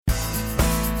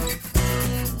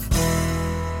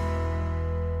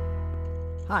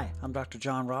Hi, I'm Dr.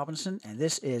 John Robinson, and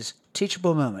this is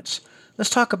Teachable Moments. Let's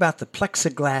talk about the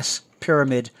Plexiglas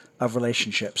pyramid of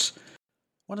relationships.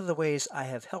 One of the ways I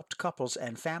have helped couples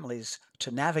and families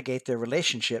to navigate their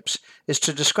relationships is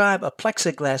to describe a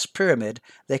plexiglass pyramid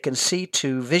they can see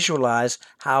to visualize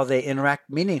how they interact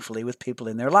meaningfully with people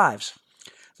in their lives.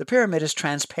 The pyramid is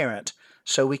transparent,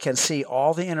 so we can see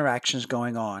all the interactions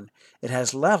going on. It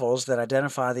has levels that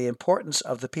identify the importance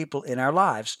of the people in our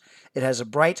lives. It has a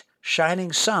bright,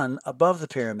 shining sun above the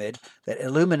pyramid that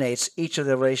illuminates each of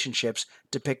the relationships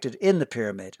depicted in the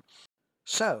pyramid.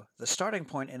 So, the starting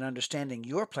point in understanding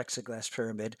your plexiglass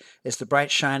pyramid is the bright,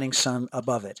 shining sun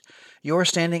above it. You are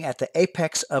standing at the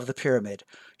apex of the pyramid.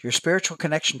 Your spiritual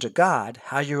connection to God,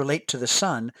 how you relate to the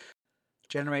sun,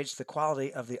 generates the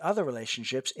quality of the other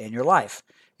relationships in your life.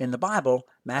 In the Bible,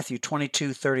 Matthew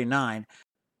 22:39,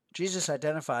 Jesus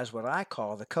identifies what I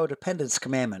call the codependence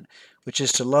commandment, which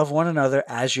is to love one another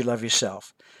as you love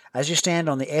yourself. As you stand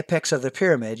on the apex of the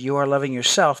pyramid, you are loving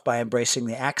yourself by embracing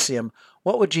the axiom,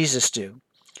 what would Jesus do?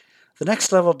 The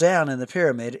next level down in the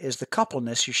pyramid is the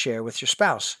coupleness you share with your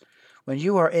spouse. When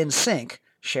you are in sync,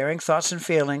 sharing thoughts and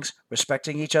feelings,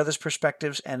 respecting each other's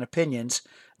perspectives and opinions,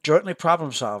 jointly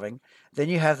problem solving, then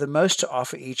you have the most to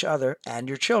offer each other and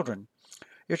your children.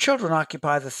 Your children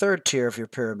occupy the third tier of your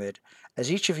pyramid.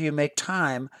 As each of you make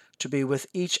time to be with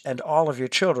each and all of your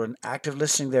children, active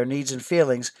listening to their needs and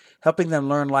feelings, helping them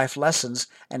learn life lessons,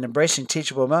 and embracing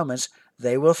teachable moments,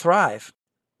 they will thrive.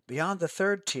 Beyond the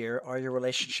third tier are your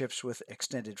relationships with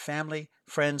extended family,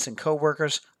 friends and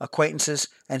coworkers, acquaintances,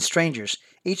 and strangers,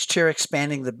 each tier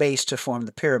expanding the base to form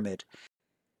the pyramid.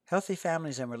 Healthy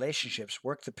families and relationships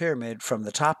work the pyramid from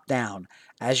the top down.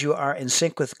 As you are in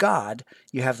sync with God,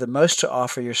 you have the most to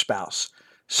offer your spouse.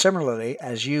 Similarly,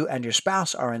 as you and your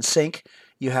spouse are in sync,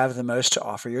 you have the most to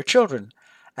offer your children.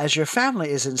 As your family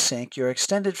is in sync, your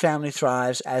extended family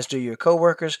thrives, as do your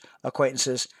coworkers,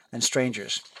 acquaintances, and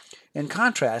strangers. In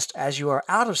contrast, as you are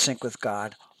out of sync with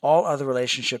God, all other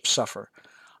relationships suffer.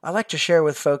 I like to share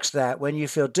with folks that when you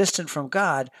feel distant from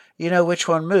God, you know which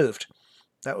one moved.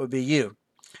 That would be you.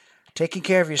 Taking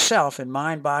care of yourself in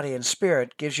mind, body, and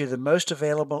spirit gives you the most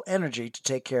available energy to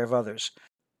take care of others.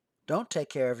 Don't take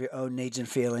care of your own needs and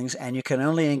feelings, and you can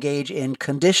only engage in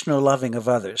conditional loving of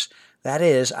others. That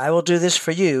is, I will do this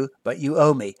for you, but you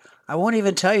owe me. I won't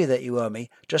even tell you that you owe me,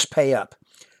 just pay up.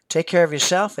 Take care of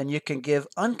yourself, and you can give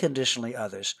unconditionally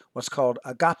others, what's called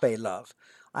agape love.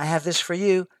 I have this for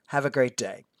you. Have a great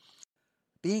day.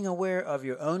 Being aware of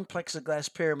your own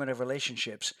plexiglass pyramid of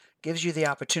relationships gives you the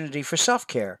opportunity for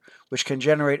self-care, which can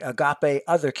generate agape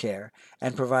other care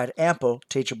and provide ample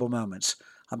teachable moments.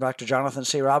 I'm Dr. Jonathan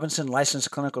C. Robinson, licensed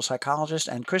clinical psychologist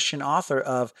and Christian author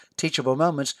of Teachable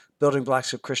Moments, Building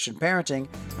Blocks of Christian Parenting,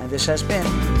 and this has been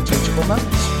Teachable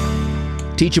Moments.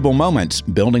 Teachable Moments,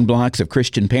 Building Blocks of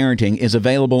Christian Parenting is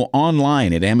available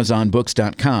online at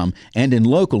AmazonBooks.com and in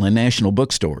local and national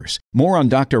bookstores. More on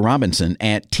Dr. Robinson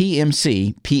at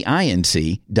tmcpinc.com.